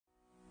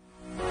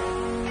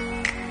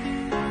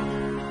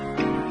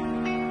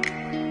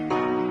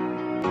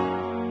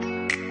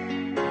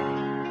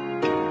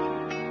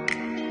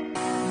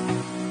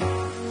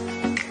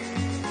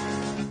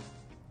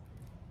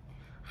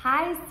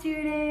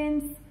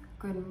students.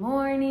 Good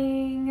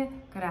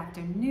morning, good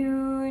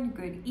afternoon,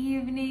 good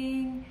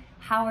evening.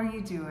 How are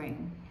you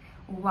doing?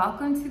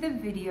 Welcome to the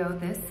video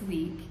this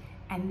week,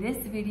 and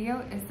this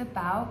video is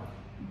about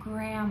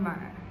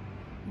grammar.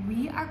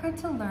 We are going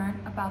to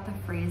learn about the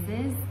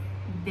phrases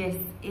this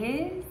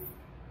is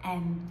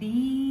and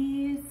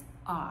these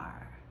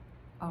are,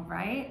 all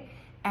right?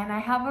 And I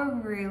have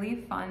a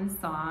really fun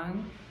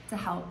song to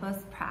help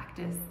us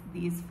practice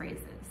these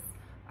phrases.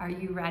 Are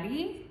you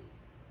ready?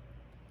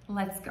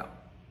 Let's go.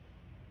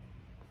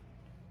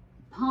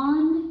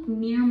 Pond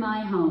near my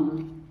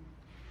home.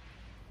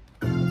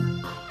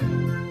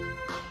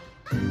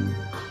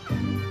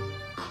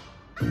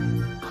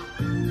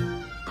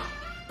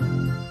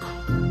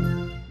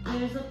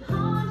 There's a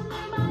pond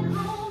near my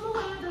home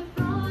where the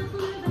frogs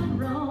live and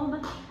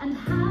roam and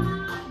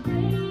have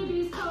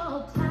babies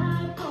called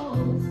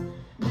tadpoles.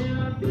 There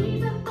are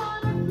bees and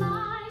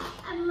butterflies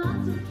and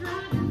lots of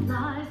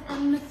dragonflies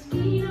and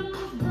mosquitoes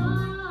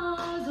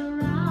buzz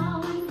around.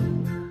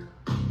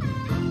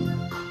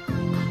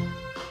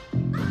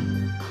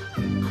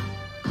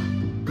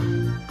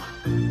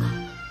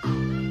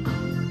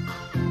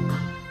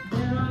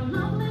 There are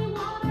lovely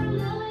water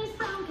lilies,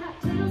 brown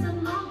cattails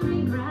and long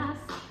green grass.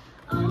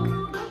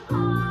 Oh, the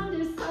pond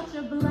is such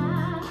a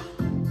blast.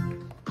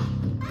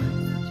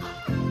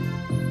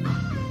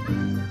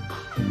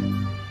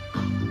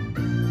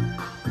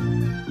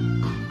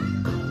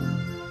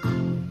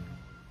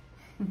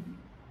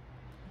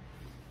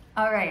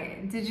 All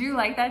right, did you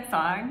like that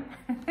song?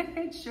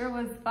 It sure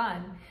was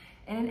fun.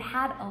 And it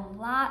had a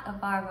lot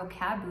of our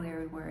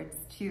vocabulary words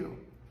too.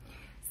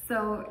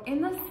 So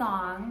in the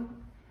song,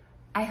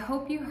 I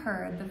hope you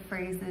heard the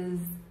phrases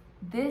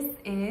this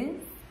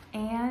is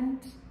and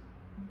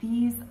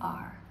these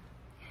are.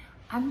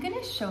 I'm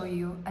gonna show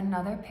you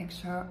another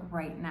picture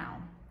right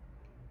now.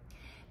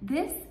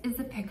 This is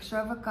a picture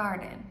of a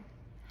garden.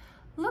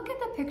 Look at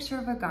the picture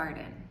of a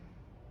garden.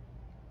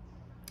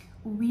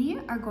 We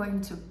are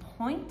going to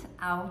point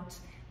out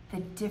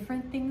the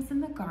different things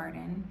in the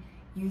garden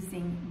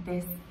using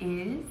this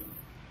is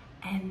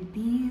and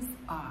these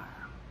are.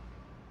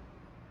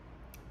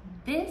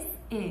 This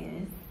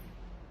is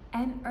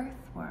an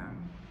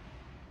earthworm.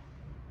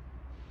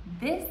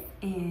 This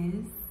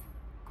is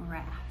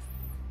grass.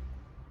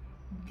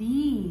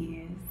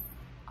 These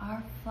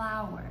are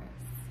flowers.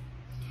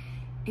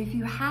 If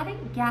you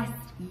hadn't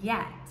guessed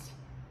yet,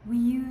 we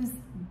use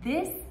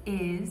this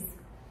is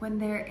when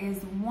there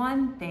is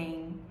one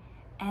thing,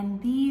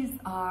 and these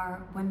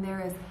are when there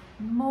is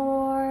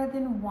more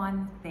than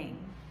one thing.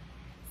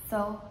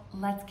 So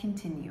let's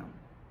continue.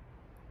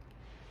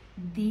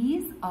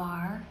 These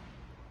are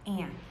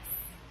ants.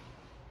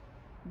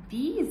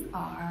 These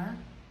are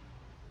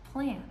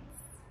plants.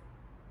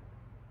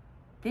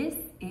 This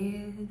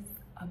is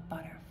a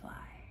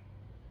butterfly.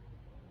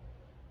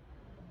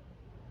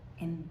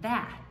 And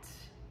that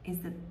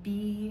is a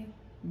bee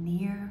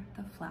near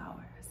the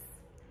flowers.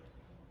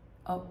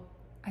 Oh,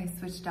 I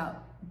switched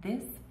out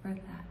this for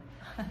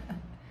that.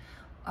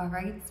 All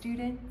right,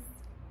 students,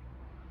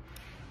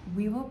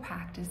 we will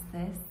practice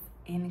this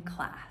in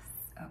class,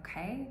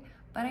 okay?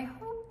 But I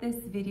hope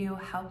this video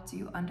helped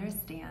you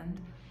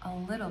understand a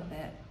little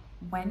bit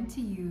when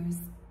to use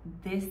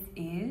this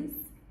is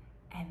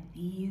and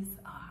these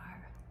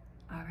are.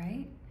 All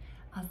right,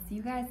 I'll see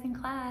you guys in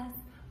class.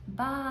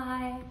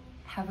 Bye.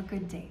 Have a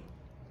good day.